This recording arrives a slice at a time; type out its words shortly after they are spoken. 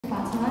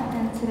Fatima,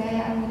 and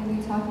today I'm going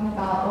to be talking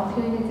about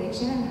opioid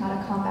addiction and how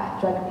to combat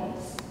drug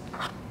abuse.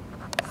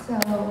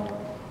 So,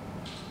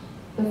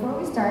 before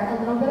we start,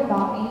 a little bit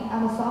about me.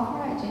 I'm a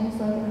sophomore at James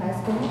Logan High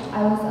School.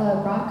 I was a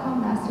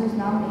Broadcom Masters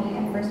nominee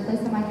and first place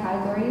in my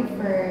category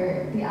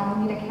for the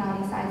Alameda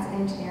County Science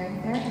and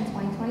Engineering Fair in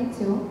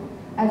 2022.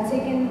 I've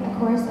taken a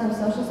course of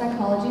social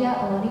psychology at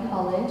Ohlone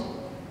College.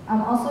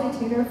 I'm also a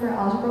tutor for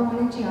Algebra 1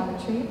 and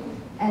Geometry,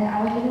 and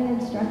I've been an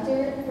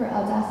instructor for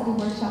Audacity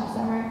Workshop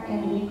Summer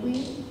and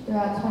Weekly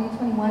throughout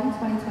 2021,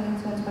 2022, and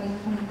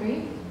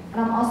 2023.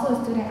 And I'm also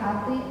a student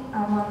athlete.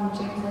 I'm on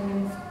James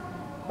Lincoln's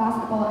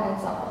basketball and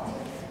softball teams.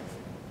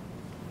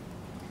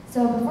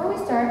 So before we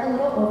start, a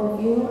little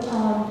overview.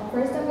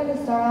 First I'm going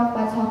to start off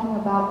by talking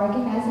about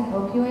recognizing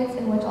opioids,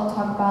 in which I'll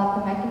talk about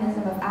the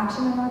mechanism of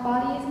action in our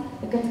bodies,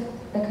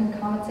 the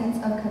concomitants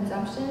of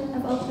consumption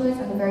of opioids,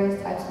 and the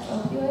various types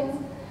of opioids.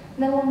 And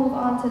then we'll move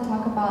on to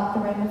talk about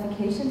the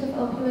ramifications of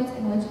opioids,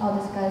 in which I'll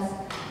discuss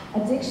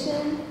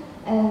addiction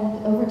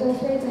and overdose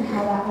rates and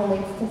how that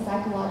relates to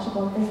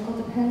psychological and physical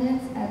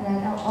dependence. And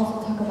then I'll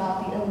also talk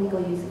about the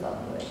illegal use of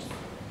opioids.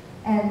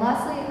 And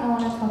lastly, I want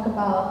to talk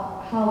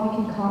about how we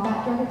can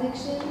combat drug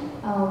addiction.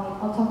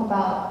 I'll talk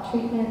about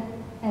treatment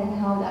and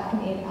how that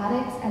can aid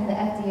addicts, and the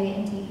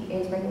FDA and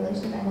DEA's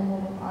regulation, and then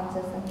we'll move on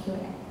to some Q&A.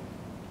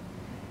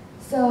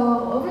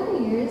 So over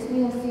the years,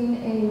 we have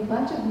seen a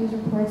bunch of news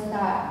reports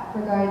that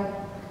regard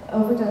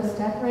overdose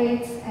death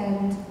rates,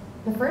 and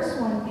the first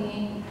one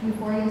being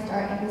Euphoria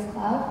star Angus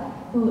Cloud,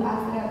 who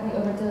accidentally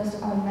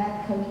overdosed on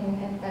meth, cocaine,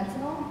 and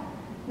fentanyl.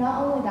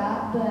 Not only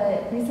that,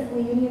 but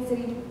recently Union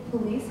City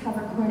Police have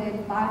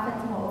recorded 5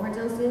 fentanyl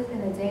overdoses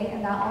in a day,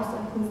 and that also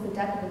includes the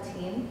death of a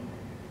teen.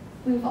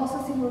 We've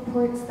also seen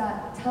reports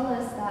that tell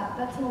us that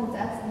fentanyl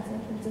deaths in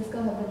San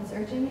Francisco have been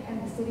surging,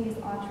 and the city is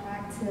on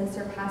track to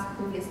surpass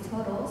previous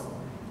totals.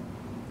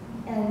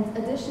 And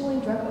additionally,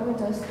 drug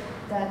overdose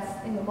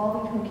deaths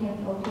involving cocaine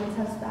and opioids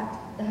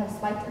have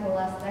spiked in the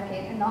last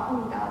decade. And not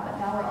only that, but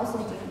now we're also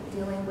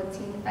dealing with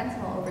teen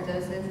fentanyl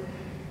overdoses.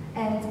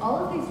 And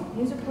all of these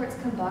news reports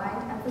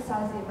combined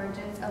emphasize the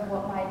emergence of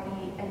what might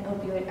be an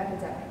opioid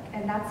epidemic.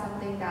 And that's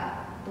something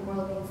that the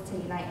world needs to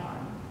unite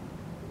on.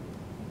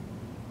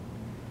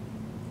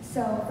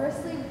 So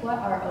firstly, what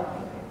are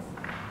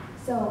opioids?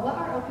 So what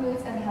are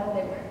opioids and how do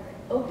they work?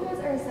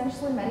 Opioids are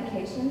essentially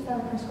medications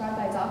that are prescribed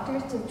by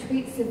doctors to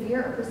treat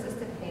severe or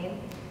persistent pain,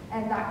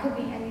 and that could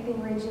be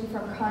anything ranging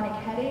from chronic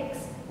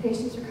headaches,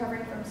 patients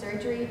recovering from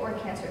surgery, or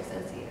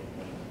cancer-associated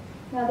pain.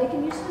 Now, they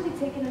can usually be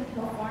taken in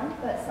pill form,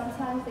 but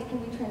sometimes they can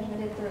be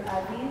transmitted through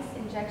IVs,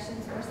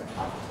 injections, or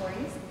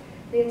suppositories.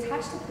 They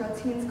attach to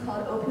proteins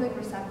called opioid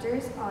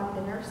receptors on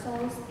the nerve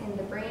cells in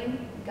the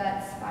brain,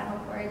 gut, spinal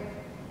cord,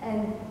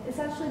 and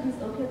essentially these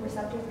opioid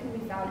receptors can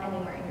be found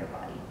anywhere in your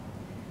body.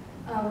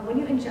 When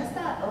you ingest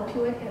that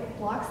opioid, it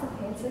blocks the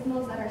pain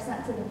signals that are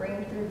sent to the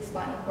brain through the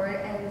spinal cord,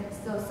 and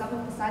so some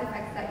of the side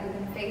effects that you're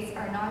going to face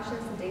are nausea,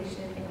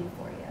 sedation, and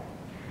euphoria.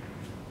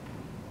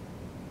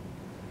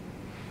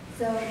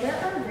 So there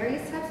are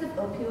various types of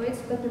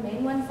opioids, but the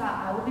main ones that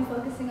I will be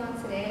focusing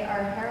on today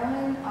are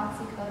heroin,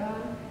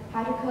 oxycodone,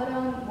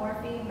 hydrocodone,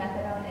 morphine,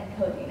 methadone, and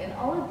codeine. And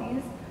all of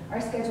these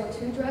are Schedule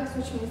II drugs,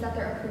 which means that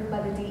they're approved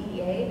by the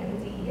DEA, and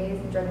the DEA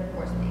is the Drug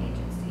Enforcement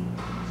Agency.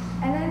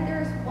 And then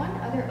there's one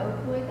other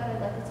opioid that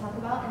I'd like to talk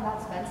about, and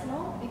that's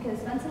fentanyl, because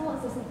fentanyl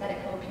is a synthetic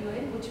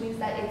opioid, which means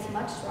that it's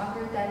much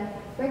stronger than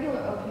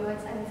regular opioids,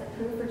 and it's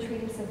approved for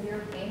treating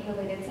severe pain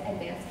related to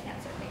advanced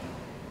cancer pain.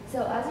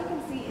 So as you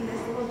can see in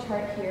this little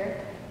chart here,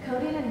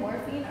 codeine and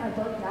morphine are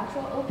both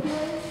natural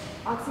opioids,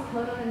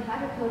 oxycodone and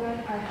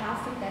hydrocodone are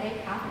half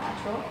synthetic, half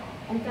natural,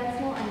 and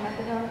fentanyl and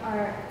methadone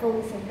are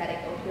fully synthetic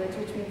opioids,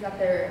 which means that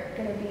they're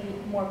going to be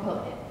more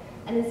potent.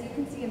 And as you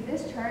can see in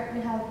this chart,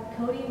 we have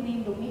codeine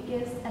being the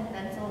weakest and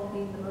fentanyl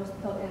being the most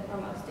potent or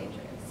most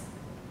dangerous.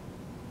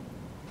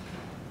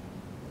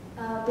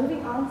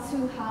 Moving on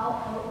to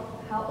how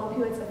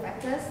opioids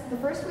affect us. The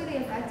first way they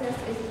affect us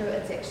is through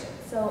addiction.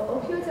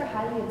 So opioids are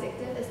highly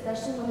addictive,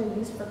 especially when they're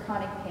used for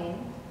chronic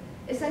pain.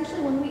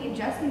 Essentially, when we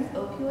ingest these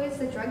opioids,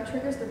 the drug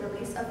triggers the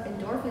release of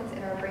endorphins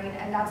in our brain,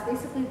 and that's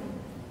basically the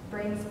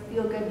brain's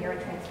feel-good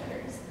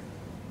neurotransmitters.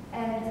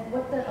 And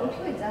what the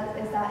opioid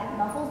does is that it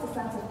muffles the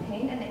sense of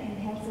pain and it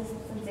enhances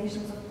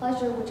sensations of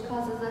pleasure, which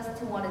causes us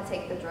to want to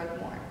take the drug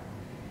more.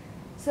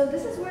 So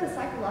this is where the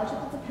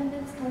psychological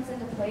dependence comes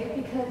into play,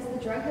 because the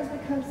drug has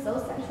become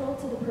so central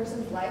to the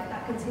person's life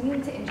that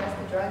continuing to ingest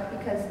the drug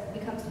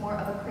becomes more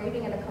of a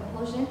craving and a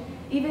compulsion,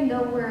 even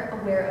though we're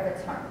aware of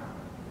its harm.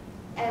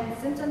 And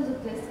symptoms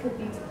of this could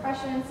be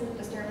depression, sleep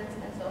disturbance,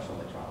 and social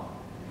withdrawal.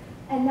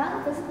 And now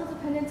the physical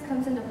dependence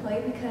comes into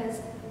play because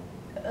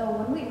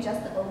when we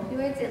ingest the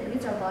opioids, it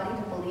leads our body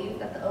to believe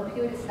that the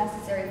opioid is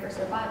necessary for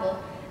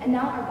survival, and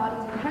now our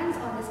body depends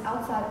on this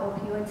outside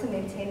opioid to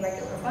maintain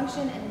regular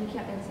function, and we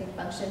can't maintain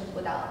function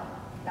without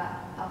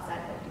that outside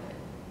opioid.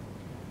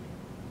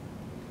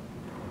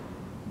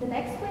 The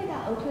next way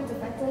that opioids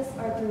affect us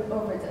are through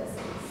overdoses.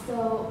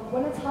 So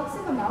when a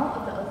toxic amount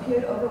of the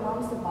opioid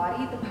overwhelms the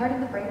body, the part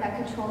of the brain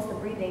that controls the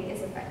breathing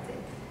is affected.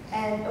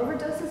 And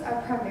overdoses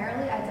are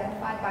primarily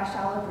identified by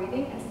shallow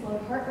breathing and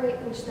slowed heart rate,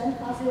 which then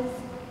causes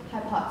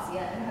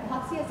hypoxia. And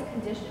hypoxia is a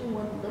condition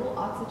where little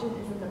oxygen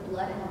is in the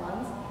blood and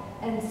lungs,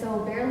 and so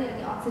barely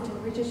any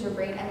oxygen reaches your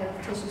brain and then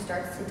the tissue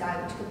starts to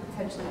die, which could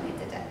potentially lead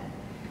to death.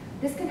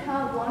 This can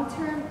have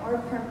long-term,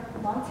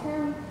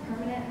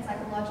 permanent, and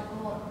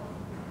psychological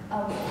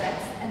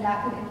effects, and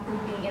that could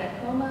include being in a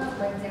coma,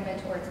 brain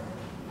damage,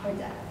 or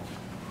death.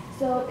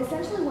 So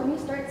essentially, when you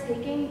start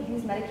taking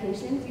these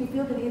medications, you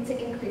feel the need to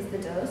increase the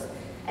dose,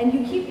 and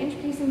you keep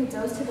increasing the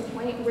dose to the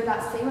point where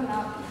that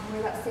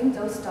same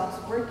dose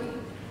stops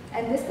working.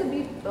 And this could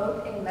be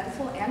both a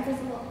mental and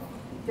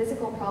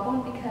physical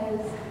problem,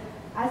 because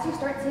as you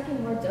start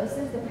taking more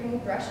doses, the pain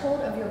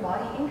threshold of your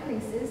body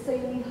increases, so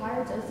you need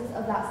higher doses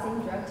of that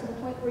same drug to the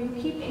point where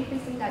you keep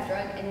increasing that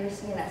drug and your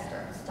CNS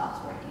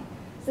stops working.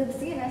 So the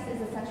CNS is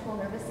the central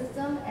nervous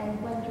system,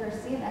 and when your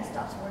CNS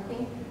stops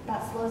working,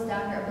 that slows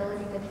down your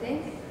ability to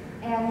think,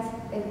 and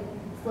it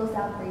slows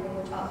down breathing,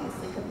 which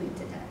obviously could lead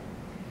to death.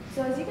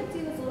 So as you can see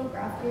in this little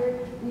graph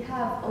here, we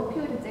have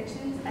opioid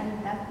addictions, and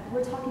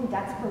we're talking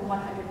deaths per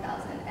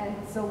 100,000, and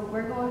so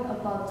we're going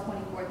above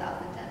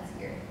 24,000 deaths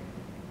here,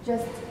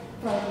 just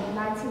from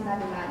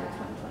 1999 to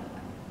 2021.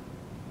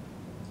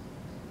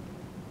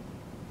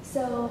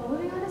 So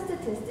moving on to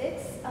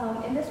statistics,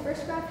 in this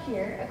first graph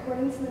here,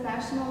 according to the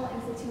National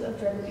Institute of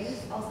Drug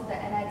Abuse, also the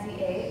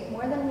NIDA,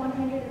 more than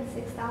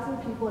 106,000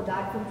 people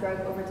died from drug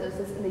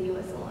overdoses in the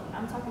US alone.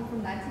 I'm talking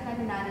from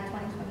 1999 to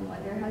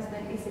 2021. There has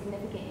been a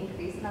significant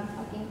increase, and I'm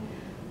talking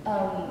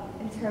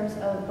in terms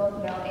of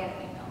both male and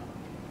female.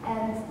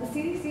 And the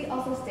CDC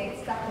also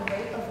states that the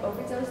rate of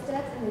overdose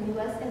deaths in the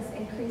US has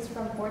increased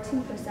from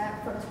 14%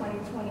 from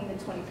 2020 to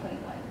 2021.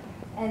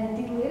 And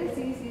the latest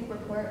CDC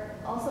report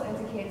also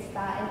indicates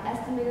that an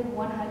estimated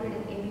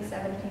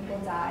 187 people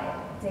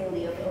die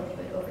daily of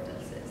opioid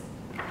overdoses.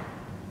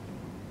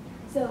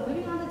 So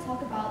moving on to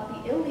talk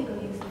about the illegal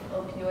use of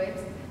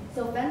opioids.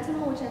 So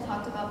fentanyl, which I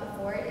talked about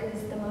before,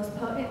 is the most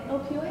potent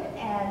opioid,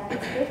 and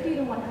it's 50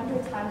 to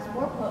 100 times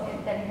more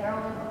potent than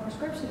heroin or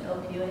prescription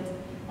opioids.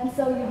 And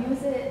so you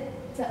use it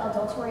to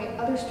adulterate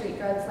other street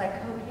drugs like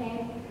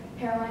cocaine,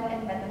 heroin,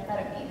 and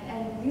methamphetamine.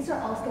 And these are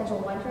all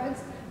Schedule I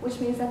drugs, which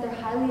means that they're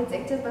highly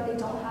addictive, but they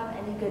don't have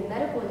any good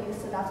medical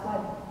use, so that's why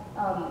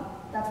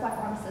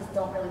pharmacists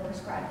don't really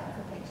prescribe them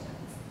for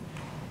patients.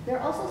 They're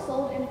also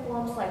sold in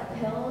forms like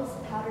pills,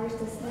 powders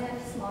to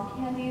sniff, small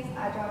candies,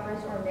 eye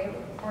droppers,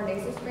 or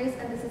nasal sprays,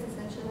 and this is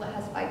essentially what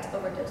has spiked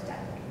overdose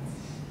death rates.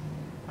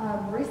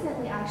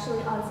 Recently,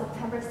 actually, on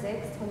September 6,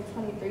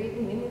 2023,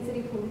 the Union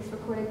City Police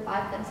recorded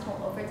 5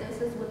 fentanyl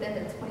overdoses within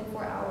a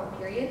 24-hour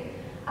period,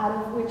 out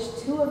of which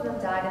 2 of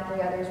them died and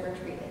 3 others were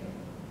treated.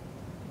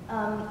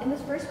 In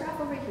this first graph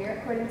over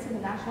here, according to the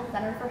National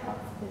Center for Health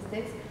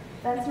Statistics,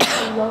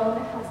 fentanyl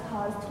alone has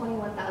caused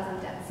 21,000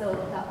 deaths. So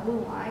that blue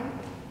line,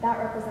 that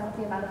represents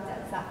the amount of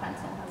deaths that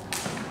fentanyl has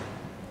caused.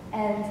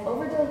 And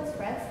overdose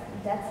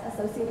deaths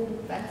associated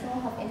with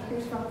fentanyl have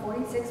increased from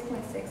 46.6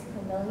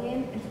 per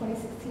million in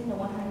 2016 to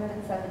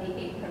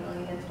 178 per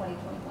million in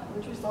 2021,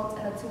 which results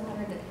in a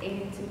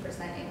 282%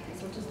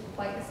 increase, which is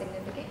quite a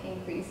significant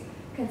increase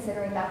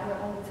considering that we're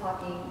only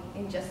talking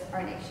in just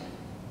our nation.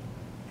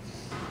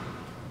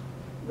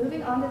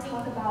 Moving on to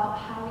talk about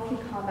how we can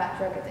combat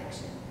drug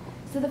addiction.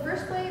 So the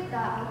first way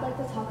that I'd like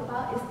to talk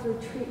about is through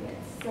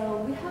treatments. So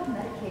we have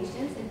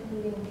medications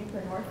including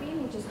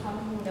buprenorphine, which is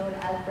commonly known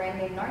as brand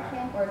name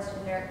Narcan, or its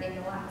generic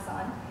name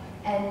naloxone,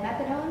 and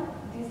methadone.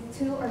 These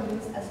 2 are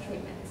used as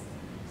treatments.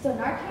 So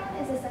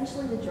Narcan is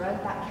essentially the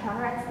drug that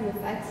counteracts the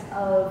effects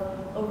of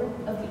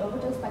the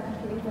overdose by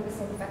competing for the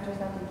same effectors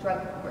that the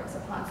drug works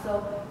upon.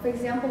 So, for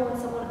example, when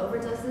someone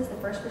overdoses, the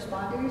first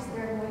responders,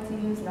 they're going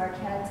to use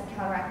Narcan to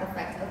counteract the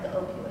effects of the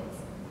opioids.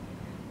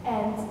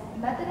 And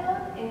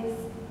methadone is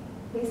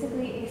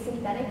basically a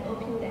synthetic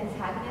opioid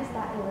antagonist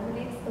that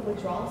eliminates the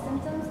withdrawal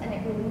symptoms, and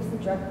it relieves the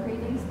drug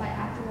cravings by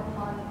acting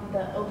upon the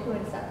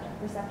opioid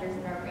receptors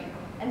in our brain.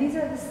 And these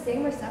are the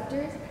same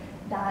receptors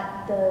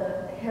that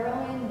the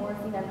heroin,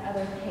 morphine, and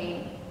other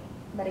pain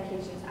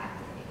medications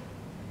activate.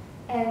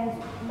 And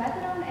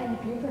methadone and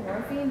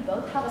buprenorphine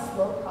both have a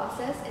slow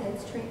process in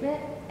its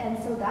treatment, and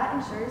so that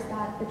ensures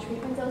that the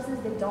treatment doses,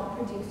 they don't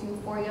produce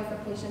euphoria for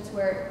patients who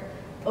are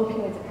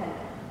opioid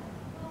dependent.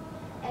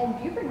 And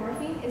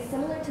buprenorphine is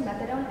similar to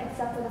methadone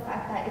except for the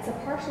fact that it's a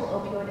partial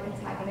opioid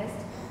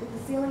antagonist with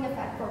the ceiling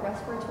effect for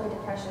respiratory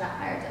depression at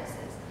higher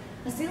doses.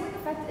 A ceiling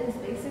effect is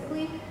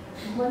basically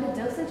when the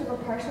dosage of a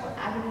partial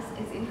agonist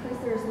is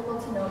increased, there is little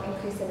to no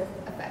increase in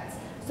effects.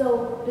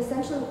 So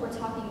essentially what we're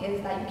talking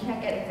is that you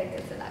can't get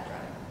addicted to that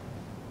drug.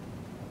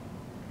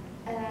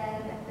 And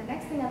then the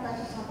next thing I'd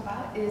like to talk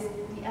about is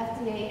the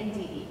FDA and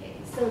DEA.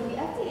 So the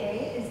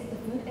FDA is the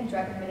Food and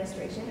Drug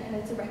Administration, and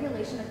it's a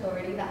regulation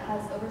authority that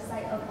has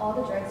oversight of all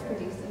the drugs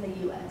produced in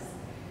the US.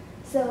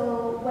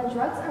 So when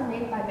drugs are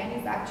made by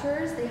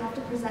manufacturers, they have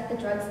to present the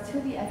drugs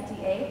to the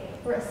FDA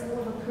for a seal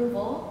of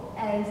approval,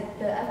 and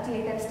the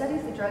FDA then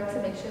studies the drug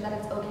to make sure that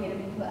it's okay to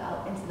be put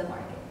out into the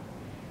market.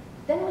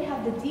 Then we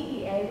have the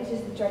DEA, which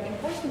is the Drug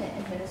Enforcement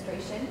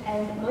Administration,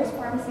 and most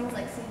pharmacies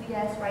like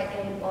CVS, Rite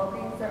Aid,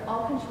 Walgreens, they're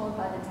all controlled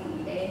by the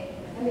DEA,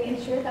 and they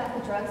ensure that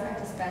the drugs are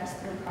dispensed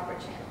through proper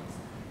channels.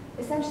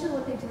 Essentially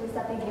what they do is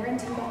that they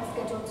guarantee that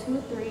Schedule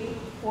 2, 3,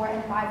 4,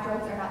 and 5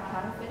 drugs are not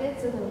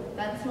counterfeited, so the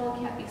fentanyl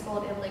can't be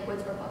sold in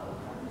liquids or bubble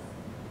forms.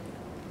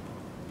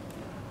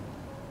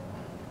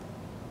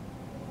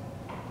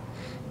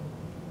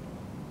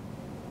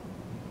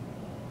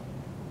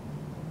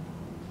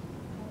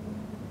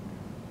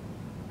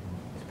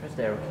 Press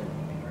the arrow key.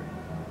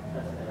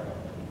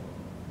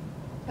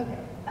 Okay,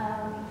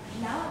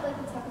 now I'd like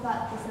to talk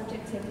about the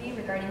subjectivity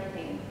regarding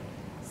pain.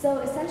 So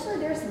essentially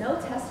there's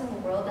no test in the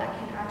world that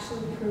can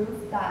actually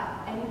prove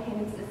that any pain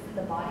exists in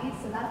the body,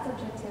 so that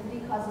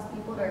subjectivity causes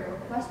people to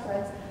request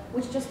drugs,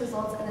 which just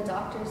results in the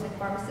doctors and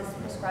pharmacists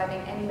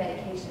prescribing any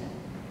medication.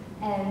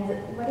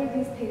 And whether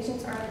these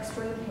patients are in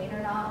extreme pain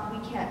or not, we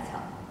can't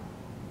tell.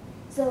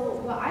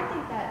 So what I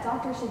think that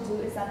doctors should do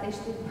is that they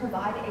should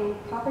provide a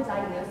proper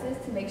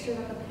diagnosis to make sure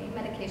that the pain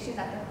medication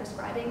that they're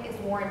prescribing is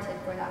warranted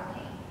for that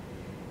pain.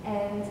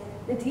 And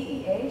the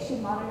DEA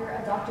should monitor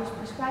a doctor's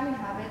prescribing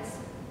habits,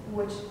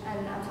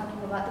 and I'm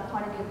talking about the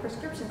quantity of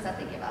prescriptions that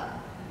they give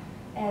out.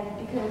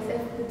 And because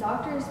if the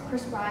doctors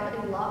prescribe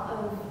a lot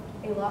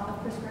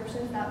of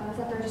prescriptions, that means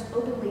that they're just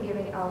openly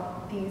giving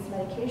out these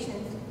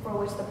medications for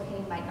which the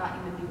pain might not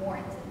even be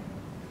warranted.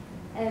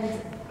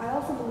 And I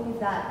also believe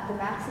that the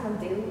maximum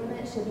daily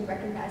limit should be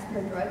recognized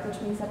per drug,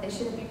 which means that they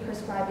shouldn't be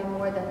prescribing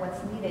more than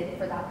what's needed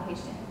for that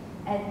patient.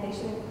 And they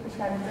shouldn't be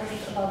prescribing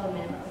doses above the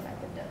minimum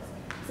effective dose.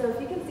 So if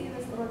you can see in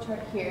this little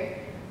chart here,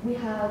 we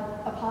have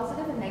a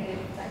positive and negative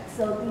effect.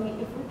 So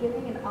if we're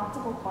giving an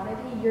optimal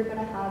quantity, you're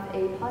going to have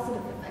a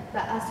positive effect.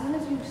 But as soon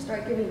as you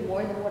start giving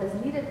more than what is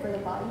needed for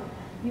the body,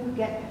 you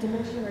get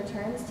diminishing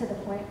returns to the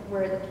point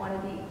where the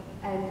quantity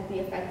and the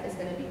effect is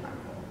going to be harmful.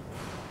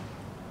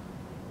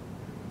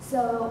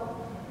 So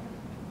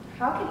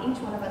how can each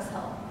one of us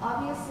help?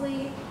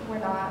 Obviously, we're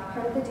not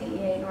part of the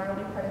DEA, nor are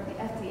we part of the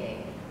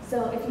FDA.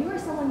 So if you or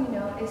someone you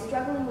know is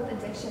struggling with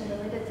addiction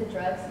related to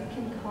drugs, you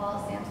can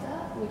call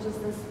SAMHSA, which is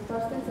the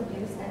Substance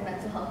Abuse and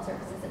Mental Health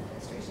Services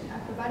Administration.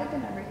 I've provided the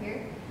number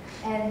here.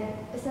 And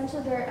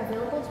essentially they're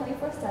available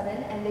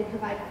 24/7, and they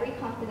provide free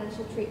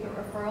confidential treatment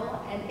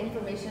referral and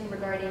information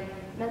regarding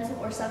mental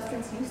or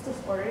substance use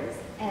disorders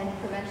and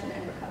prevention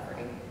and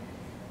recovery.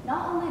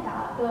 Not only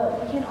that,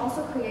 but we can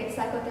also create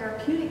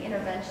psychotherapeutic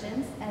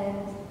interventions, and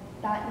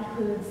that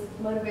includes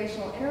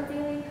motivational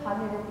interviewing,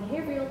 cognitive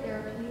behavioral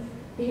therapy,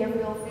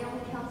 behavioral family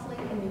counseling,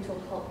 and mutual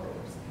help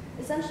groups.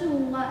 Essentially,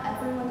 we want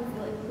everyone to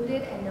feel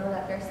included and know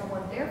that there's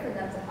someone there for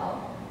them to help,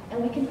 and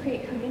we can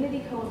create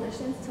community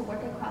coalitions to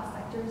work across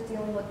sectors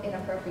dealing with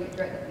inappropriate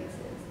drug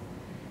abuses.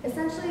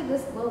 Essentially,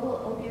 this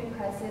global opioid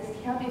crisis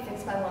can't be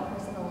fixed by one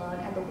person alone,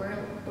 and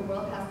the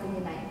world has to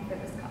unite for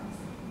this cause.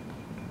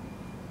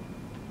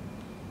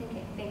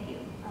 Okay, thank you.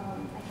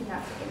 I can now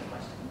take any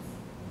questions.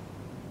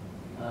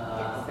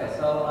 Yes. Okay,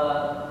 so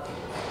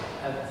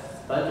I have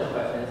a bunch of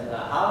questions.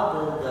 How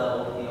did the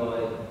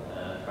opioid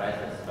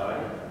crisis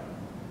start?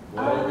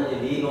 Where is the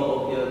illegal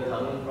opioid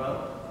coming from?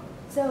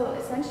 So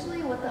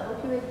essentially what the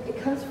opioid, it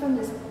comes from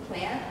this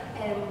plant,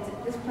 and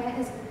this plant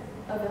is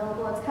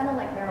available. It's kind of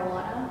like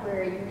marijuana,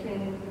 where you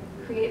can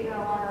create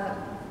marijuana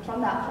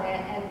from that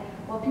plant, and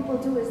what people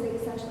do is they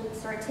essentially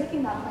start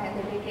taking that plant,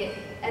 they make it,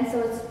 and so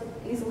it's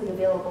easily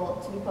available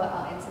to be put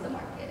out into the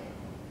market.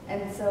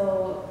 And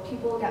so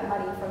people get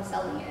money from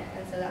selling it,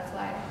 and so that's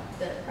why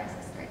the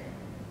crisis started.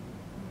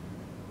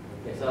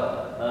 Okay, so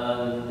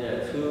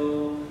there are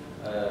two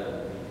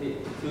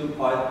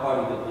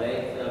parties to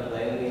blame.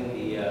 Blaming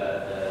the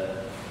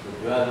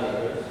drug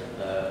makers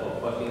for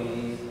pushing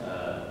these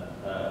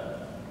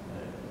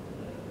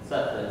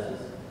substances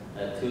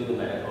to the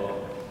medical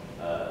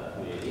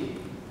community,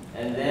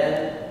 and then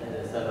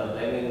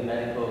blaming the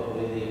medical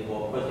community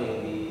for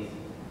pushing these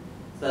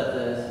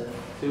substances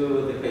to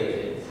the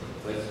patients,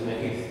 which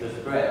makes the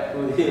spread.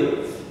 Who do you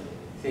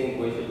think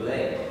we should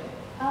blame?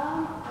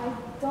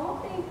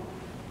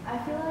 I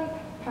feel like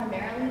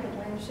primarily the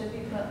blame should be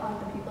put on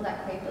the people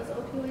that create those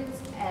opioids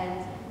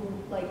and who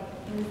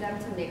use them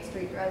to make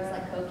street drugs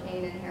like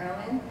cocaine and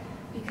heroin,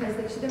 because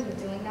they shouldn't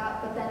be doing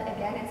that. But then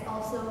again,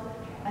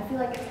 I feel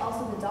like it's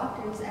also the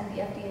doctors and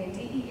the FDA and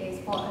DEA's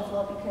fault as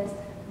well, because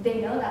they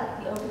know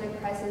that the opioid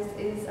crisis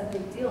is a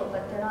big deal,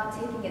 but they're not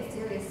taking it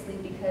seriously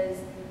because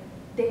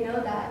they know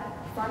that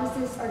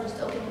pharmacists are just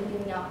openly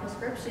giving out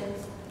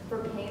prescriptions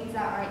for pains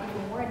that aren't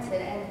even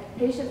warranted, and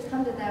patients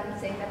come to them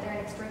saying that they're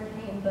in extreme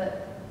pain,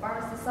 but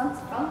some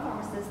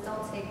pharmacists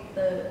don't take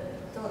the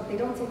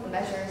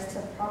measures to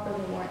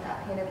properly warrant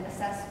that pain and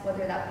assess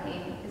whether that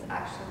pain is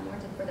actually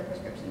warranted for the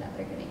prescription that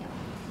they're giving out.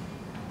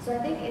 So I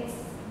think it's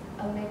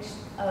a mix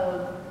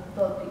of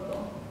both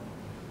people.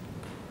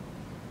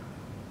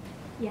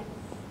 Yes.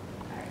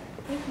 All right.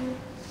 Thank you.